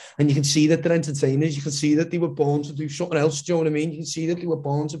distance, and you can see that they're entertainers. You can see that they were born to do something else. Do you know what I mean? You can see that they were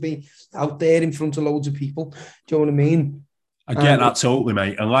born to be out there in front of loads of people. Do you know what I mean? I get that totally,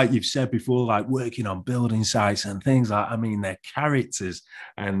 mate. And like you've said before, like working on building sites and things like, I mean, they're characters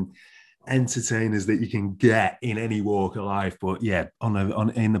and entertainers that you can get in any walk of life. But yeah,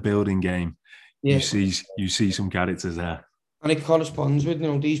 in the building game, you see some characters there. And it corresponds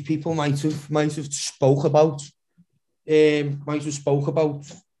with, these people might have spoke about, I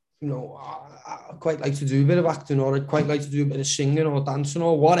quite like to do a bit of acting, or I'd quite like to do a bit of singing or dancing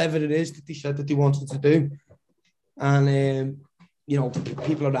or whatever it is that they said that they wanted to do. And,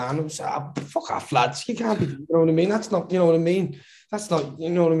 people around them say, fuck off, lads, you can't be, you know what I mean? That's not, you know what I mean? That's not, you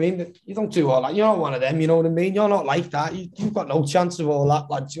know what I mean? You don't do all that. You're not one of them, you know what I mean? You're not like that. You've got no chance of all that,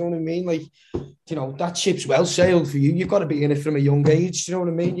 lads, you know what I mean? Like, that ship's well sailed for you. You've got to be in it from a young age, you know what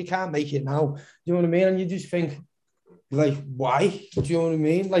I mean? You can't make it now, you know what I mean? And you just think, like, why? Do you know what I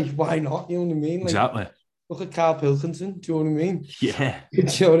mean? Like, why not? You know what I mean? Like, exactly. Look at Carl Pilkington, do you know what I mean? Yeah. Do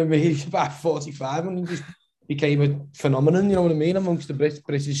you know what I mean? He's about 45 and he just became a phenomenon, you know what I mean, amongst the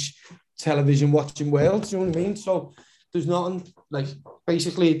British television watching world, you know what I mean? So there's nothing, like,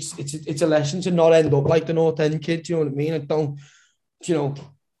 basically it's a lesson to not end up like the North End kid, you know what I mean? And don't,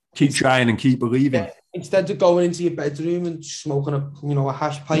 keep trying and keep believing. Yeah, instead of going into your bedroom and smoking a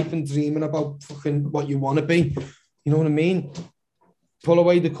hash pipe and dreaming about fucking what you want to be, you know what I mean? Pull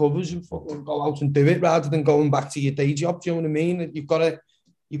away the covers and fucking go out and do it rather than going back to your day job, do you know what I mean?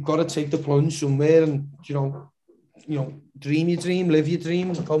 You've got to take the plunge somewhere and, dream your dream, live your dream,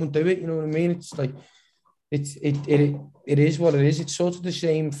 and go and do it, you know what I mean? It's like, it is what it is. It's sort of the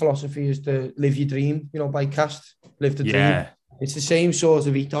same philosophy as the Live Your Dream, you know, by Cast, Live the Dream. It's the same sort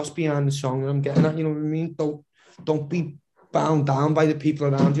of ethos behind the song that I'm getting at, you know what I mean? Don't be bound down by the people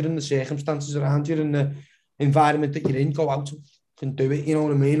around you and the circumstances around you and the environment that you're in. Go out and do it, you know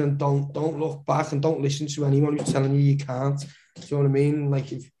what I mean? And don't look back and don't listen to anyone who's telling you can't. Do you know what I mean?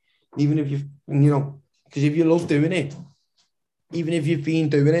 Like, even if you've, you know, because if you love doing it, even if you've been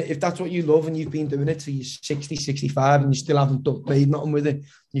doing it, if that's what you love and you've been doing it till you're 60, 65 and you still haven't made nothing with it,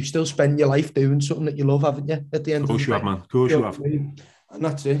 you've still spent your life doing something that you love, haven't you? At the end of course you have, man. Of course you have. And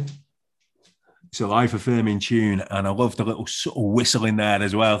that's it. It's a life-affirming tune, and I love the little subtle whistle in there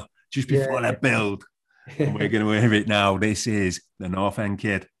as well, just before the build. And we're going to hear it now. This is the North End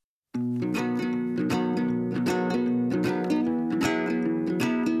Kid.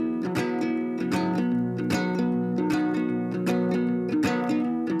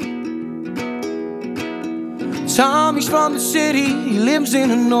 Tommy's from the city, he lives in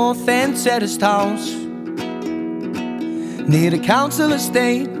a North End terraced house near the council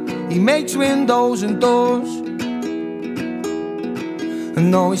estate. He makes windows and doors,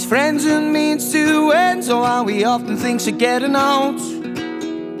 and though his friends and means to end, so how he often thinks of getting out,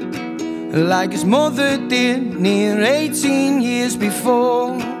 like his mother did near 18 years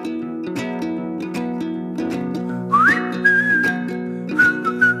before.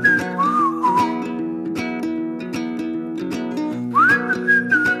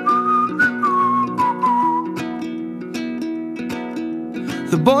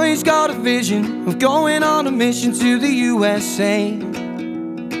 The boy's got a vision of going on a mission to the USA.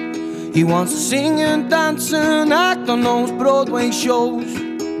 He wants to sing and dance and act on those Broadway shows.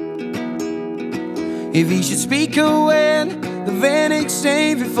 If he should speak a word, the Vanic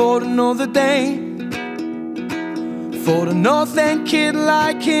Savior for another day. For the North End kid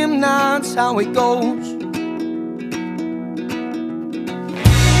like him, that's how it goes.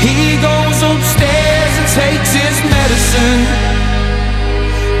 He goes upstairs and takes his medicine,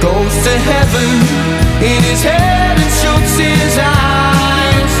 goes to heaven in his head and shuts his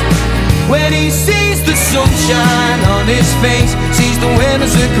eyes. When he sees the sunshine on his face, sees the world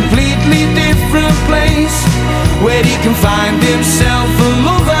as a completely different place, where he can find himself a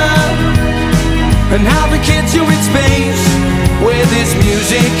lover and have a kid to its base. Where there's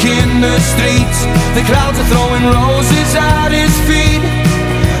music in the streets, the crowds are throwing roses at his feet,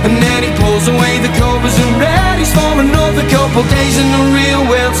 and then he pulls away the covers and readies for another couple days in the real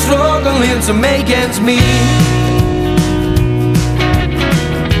world, struggling to make ends meet.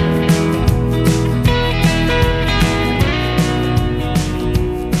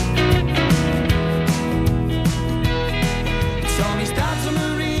 Tommy's dad's a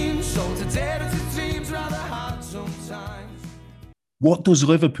Marine, so to dare to dreams rather hard sometimes. What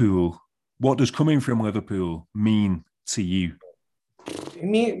does coming from Liverpool mean to you?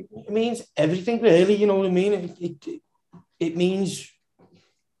 It means everything, really. You know what I mean? It means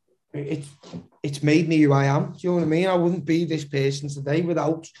it's made me who I am. Do you know what I mean? I wouldn't be this person today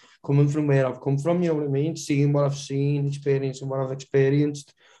without coming from where I've come from. You know what I mean? Seeing what I've seen, experiencing what I've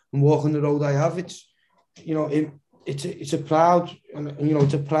experienced, and walking the road I have. It's, you know, it's a proud, you know,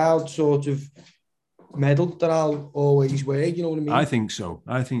 it's a proud sort of medal that I'll always wear. You know what I mean? I think so.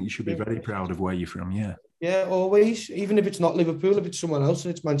 I think you should be very proud of where you're from. Yeah. Yeah, always. Even if it's not Liverpool, if it's someone else,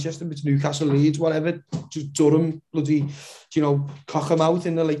 if it's Manchester, if it's Newcastle, Leeds, whatever, just Durham, bloody, you know, Cockermouth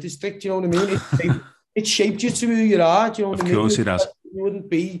in the Lake District, you know what I mean? It shaped you to who you are, do you know what I mean? Of course it has. You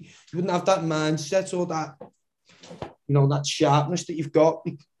wouldn't have that mindset or that, you know, that sharpness that you've got,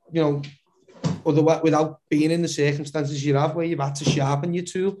 you know, otherwise, without being in the circumstances you have where you've had to sharpen your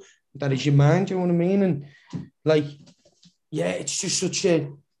tool. That is your mind, you know what I mean? And, like, yeah, it's just such a...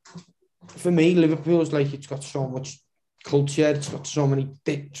 For me, Liverpool's like, it's got so much culture, it's got so many,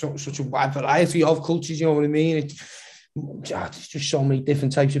 such a wide variety of cultures, you know what I mean? It's just so many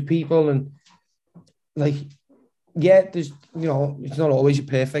different types of people, and like, yeah, there's, you know, it's not always a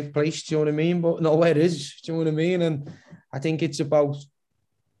perfect place, do you know what I mean? But nowhere is, do you know what I mean? And I think it's about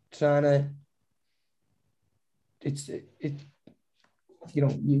trying to, you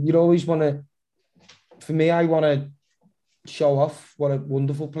know, you'd always want to, for me, I want to show off what a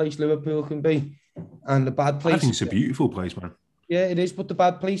wonderful place Liverpool can be, and the bad places. I think it's a beautiful place, man. Yeah, it is, but the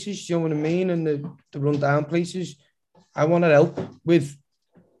bad places, you know what I mean, and the run down places, I want to help with,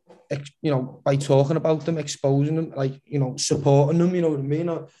 you know, by talking about them, exposing them, like, you know, supporting them, you know what I mean.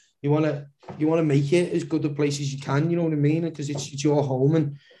 Or you want to make it as good a place as you can, you know what I mean, because it's your home,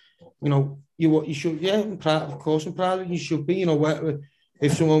 and you know you should. Yeah, I'm proud, of course, I'm proud. You should be, you know,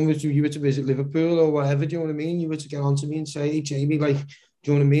 if someone you were to visit Liverpool or whatever, do you know what I mean? You were to get on to me and say, hey, Jamie, like,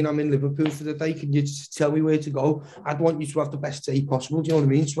 Do you know what I mean? I'm in Liverpool for the day. Can you just tell me where to go? I'd want you to have the best day possible. Do you know what I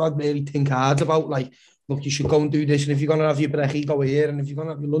mean? So I'd really think hard about, like, look, you should go and do this. And if you're going to have your brekkie, go here. And if you're going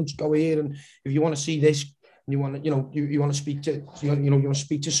to have your lunch, go here. And if you want to see this, and you want to, you want to speak to, you want to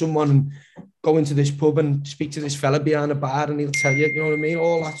speak to someone and go into this pub and speak to this fella behind the bar and he'll tell you, you know what I mean?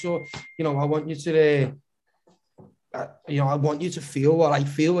 All that sort, I want you to, I want you to feel what I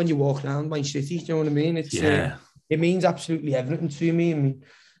feel when you walk around my city. Do you know what I mean? It's, it means absolutely everything to me. I mean,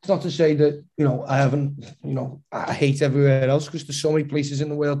 it's not to say that, I haven't, I hate everywhere else, because there's so many places in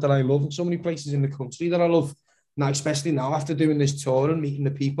the world that I love and so many places in the country that I love. Now, especially now after doing this tour and meeting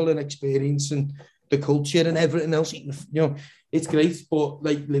the people and experiencing the culture and everything else, it's great. But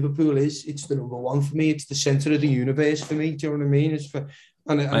like Liverpool it's the number one for me. It's the centre of the universe for me. Do you know what I mean?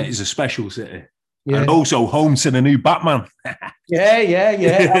 It is a special city. Yeah. And also home to the new Batman.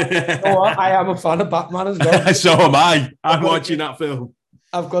 Yeah. I am a fan of Batman as well. So am I. I'm watching that film.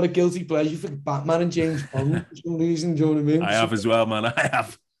 I've got a guilty pleasure for Batman and James Bond for some reason. Do you know what I mean? I have as well, man. I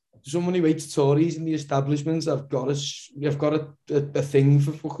have. Someone who hates Tories in the establishments, I've got a thing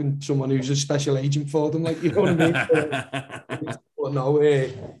for fucking someone who's a special agent for them. Like, you know what I mean? But no,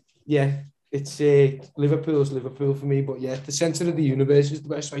 it's Liverpool's Liverpool for me. But yeah, the centre of the universe is the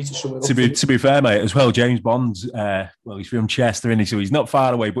best way to sum it up. To be fair, mate, as well, James Bond's, he's from Chester, isn't he? So he's not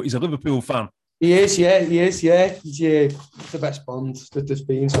far away, but he's a Liverpool fan. He is. He's the best Bond that there's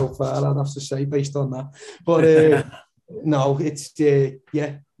been so far, I'd have to say, based on that. But no, it's,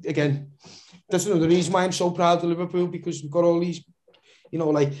 again, that's another reason why I'm so proud of Liverpool, because we've got all these,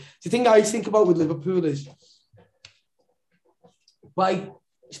 like, the thing I think about with Liverpool is,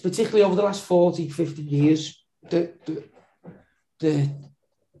 particularly over the last 40, 50 years, the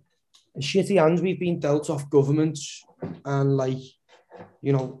shitty hands we've been dealt off governments and, like,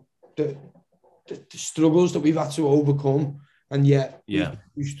 the struggles that we've had to overcome, and yet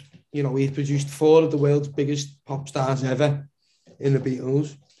we've produced 4 of the world's biggest pop stars ever in the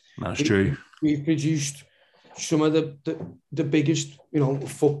Beatles. That's true. We've produced some of the biggest,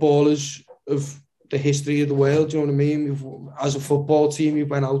 footballers of the history of the world. Do you know what I mean? As a football team, we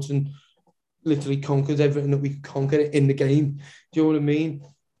went out and literally conquered everything that we could conquer in the game. Do you know what I mean?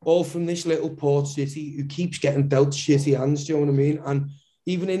 All from this little port city who keeps getting dealt shitty hands. Do you know what I mean? And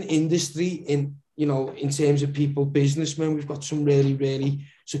even in industry, in terms of people, businessmen, we've got some really, really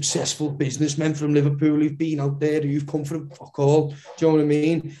successful businessmen from Liverpool who've been out there, who've come from fuck all. Do you know what I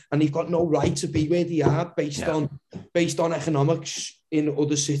mean? And they've got no right to be where they are based on economics in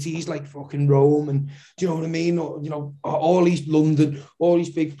other cities like fucking Rome, and do you know what I mean? Or, all these London, all these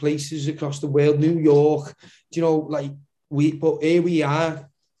big places across the world, New York. Do you know, but here we are,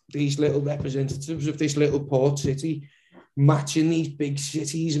 these little representatives of this little port city, matching these big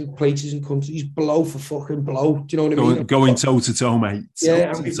cities and places and countries blow for fucking blow. Do you know what I mean? Going toe to toe, mate.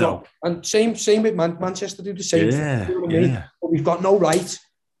 And same with Manchester do the same thing. You know what I mean? But we've got no right,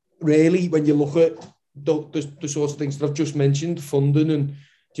 really, when you look at the sorts of things that I've just mentioned, funding and, do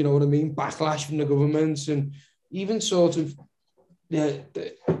you know what I mean, backlash from the governments, and even sort of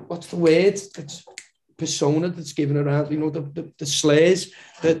what's the word? That's persona that's given around. The slurs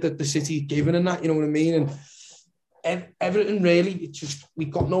that the city's given and that. You know what I mean? And everything really, it's just,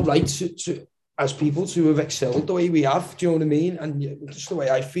 we've got no right to as people to have excelled the way we have. Do you know what I mean? And just the way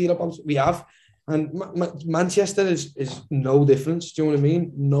I feel about it, we have. And Manchester is no difference. Do you know what I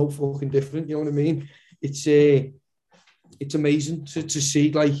mean? No fucking different. You know what I mean? It's amazing to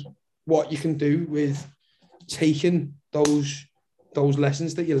see, like, what you can do with taking those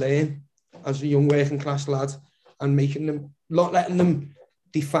lessons that you learn as a young working class lad and making them, not letting them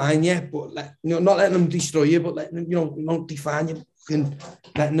define you, but not letting them destroy you, but letting them, not define you, and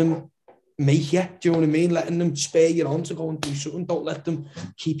letting them make you. Do you know what I mean? Letting them spur you on to go and do something. Don't let them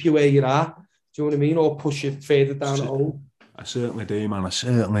keep you where you are. Do you know what I mean? Or push you further down the hole. I certainly do, man. I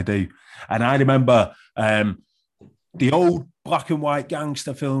certainly do. And I remember the old black and white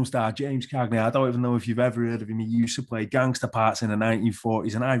gangster film star, James Cagney. I don't even know if you've ever heard of him. He used to play gangster parts in the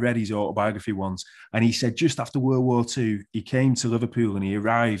 1940s, and I read his autobiography once. And he said just after World War II, he came to Liverpool and he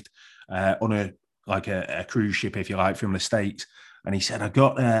arrived on a cruise ship, if you like, from the States. And he said, I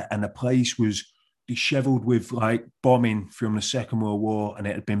got there and the place was disheveled with like bombing from the Second World War, and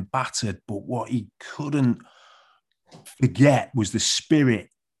it had been battered. But what he couldn't forget was the spirit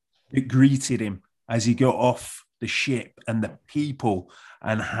that greeted him as he got off the ship, and the people,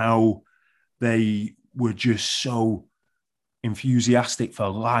 and how they were just so enthusiastic for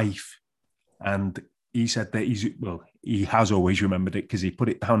life. And he said that he has always remembered it because he put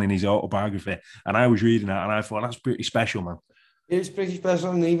it down in his autobiography. And I was reading that and I thought, that's pretty special, man. It's pretty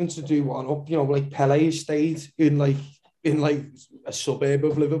special, and even to do one up, like Pele stayed in like in like a suburb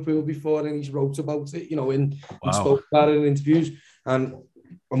of Liverpool before, and he's wrote about it, and spoke about it in interviews. And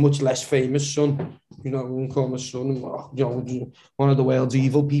a much less famous son, I won't call him a son, one of the world's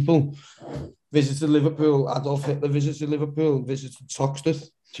evil people, visited Liverpool. Adolf Hitler visited Liverpool, visited Toxteth.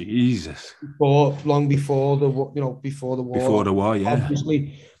 Jesus. Long before the war. Before the war, yeah.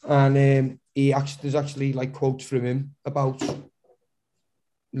 Obviously. And there's actually like quotes from him about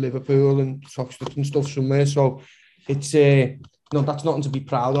Liverpool and Toxteth and stuff somewhere. So it's that's nothing to be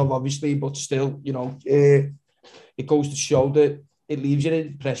proud of, obviously, but still, it goes to show that it leaves you an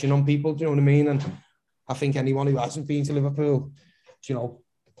impression on people. Do you know what I mean? And I think anyone who hasn't been to Liverpool,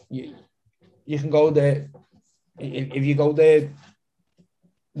 you can go there. If you go there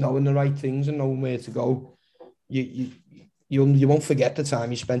knowing the right things and knowing where to go, you won't forget the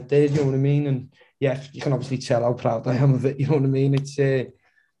time you spent there. Do you know what I mean? And yeah, you can obviously tell how proud I am of it. You know what I mean? It's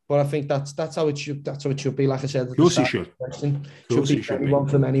but I think that's how it should be. Like I said, of course you should. Should be one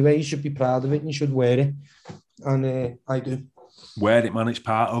from anyway. You should be proud of it and you should wear it. And I do. Wear it, man. It's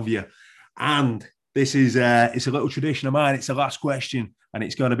part of you. And this is it's a little tradition of mine. It's the last question, and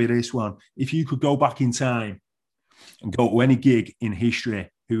it's going to be this one. If you could go back in time and go to any gig in history,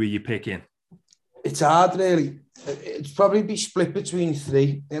 who are you picking? It's hard, really. It'd probably be split between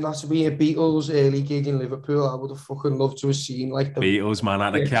three. It has to be a Beatles early gig in Liverpool. I would have fucking loved to have seen like the Beatles, man,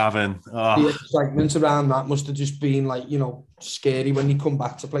 at the Cavern. The excitement around that must have just been like, scary when you come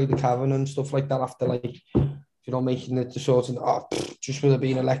back to play the Cavern and stuff like that after like, making it the sort of, just would have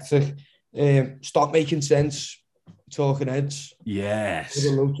been electric. Stop Making Sense, Talking Heads. Yes. Would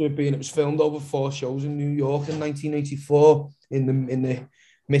have loved to have been. It was filmed over 4 shows in New York in 1984 in the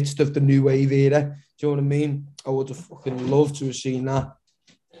midst of the new wave era. Do you know what I mean? I would have fucking loved to have seen that.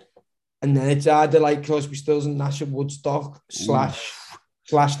 And then it's either like Crosby, Stills and Nash at Woodstock slash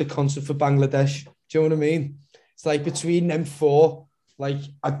the concert for Bangladesh. Do you know what I mean? It's like between them 4, like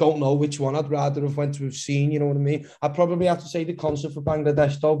I don't know which one I'd rather have went to have seen, you know what I mean? I'd probably have to say the concert for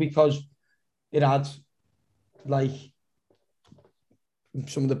Bangladesh though, because it had like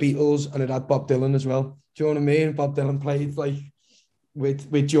some of the Beatles and it had Bob Dylan as well. Do you know what I mean? Bob Dylan played like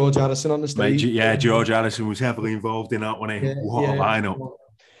with George Harrison on the stage. Yeah, George Harrison was heavily involved in that one. What a lineup!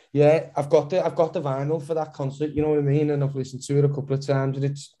 Yeah, I've got the vinyl for that concert. You know what I mean? And I've listened to it a couple of times, and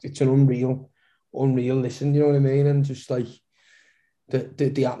it's an unreal listen. You know what I mean? And just like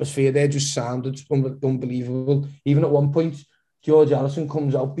the atmosphere there just sounded unbelievable. Even at one point, George Harrison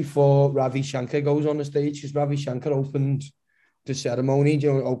comes out before Ravi Shankar goes on the stage, because Ravi Shankar opened the ceremony.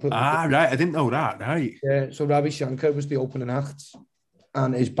 Right, I didn't know that. Right. Yeah, so Ravi Shankar was the opening act.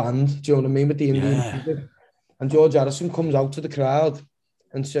 And his band, do you know what I mean, with the Indian music. And George Harrison comes out to the crowd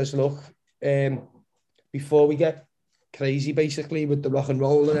and says, look, before we get crazy, basically, with the rock and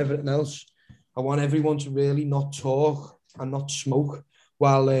roll and everything else, I want everyone to really not talk and not smoke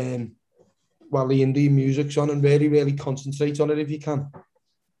while the Indian music's on, and really, really concentrate on it if you can.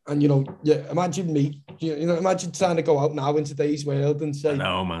 And, imagine me, imagine trying to go out now in today's world and say,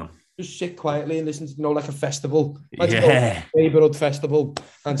 no, man. Just sit quietly and listen to, like a festival. Let's go neighborhood festival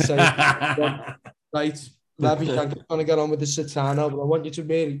and say, right, Ravi Shankar's going to get on with the Satana, but I want you to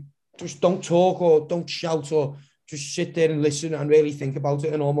really just don't talk or don't shout, or just sit there and listen and really think about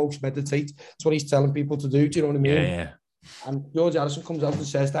it and almost meditate. That's what he's telling people to do. Do you know what I mean? Yeah. And George Harrison comes out and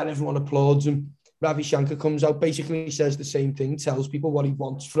says that, everyone applauds him. Ravi Shankar comes out, basically says the same thing, tells people what he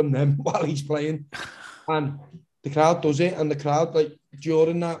wants from them while he's playing. And the crowd does it, and the crowd, like,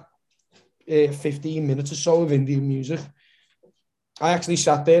 during that 15 minutes or so of Indian music, I actually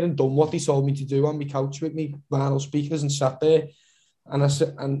sat there and done what they told me to do on my couch with me vinyl speakers, and sat there,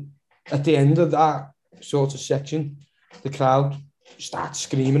 and at the end of that sort of section, the crowd starts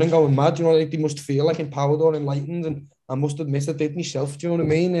screaming and going mad. Like they must feel like empowered or enlightened, and I must admit I did myself. Do you know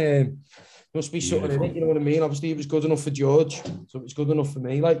what I mean? There must be something in it. You know what I mean? Obviously, it was good enough for George, so it was good enough for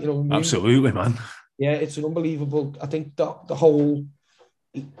me. Like, you know what I mean? Absolutely, man. Yeah, it's an unbelievable. I think the whole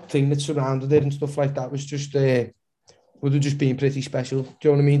thing that surrounded it and stuff like that was just would have just been pretty special. Do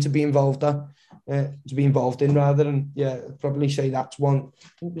you know what I mean? To be involved in rather. And yeah, I'd probably say that's one. I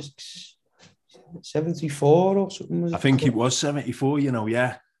think it was 74 or something. I think it was 74.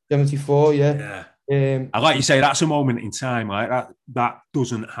 74. Yeah. I like you say, that's a moment in time. Like that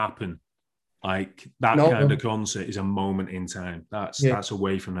doesn't happen. Like that kind of concert is a moment in time. That's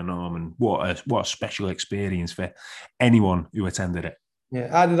away from the norm, and what a special experience for anyone who attended it. Yeah,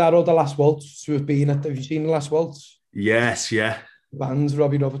 either that or the Last Waltz to have been at. Have you seen the Last Waltz? Yes, yeah. Bands,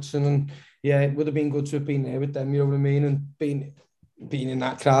 Robbie Robertson, and yeah, it would have been good to have been there with them. You know what I mean? And being in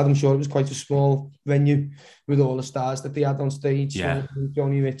that crowd, I'm sure it was quite a small venue with all the stars that they had on stage. Yeah,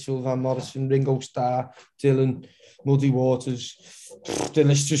 Joni Mitchell, Van Morrison, Ringo Starr, Dylan, Muddy Waters, the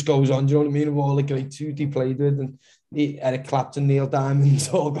list just goes on, do you know what I mean, of all the great dudes he played with, and Eric Clapton, Neil Diamond,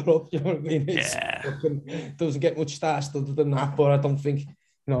 all got up, do you know what I mean? It doesn't get much star-studded than that, but I don't think, you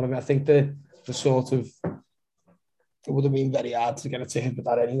know what I mean, I think the sort of, it would have been very hard to get a ticket with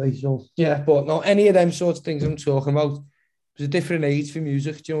that anyway, so, yeah, but no, any of them sorts of things I'm talking about, it was a different age for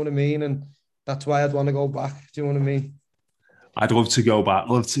music, do you know what I mean, and that's why I'd want to go back, do you know what I mean? I'd love to go back,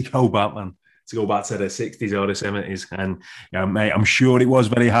 man. To go back to the 60s or the 70s. And, mate, I'm sure it was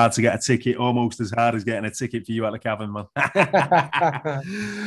very hard to get a ticket, almost as hard as getting a ticket for you at the Cavern, man.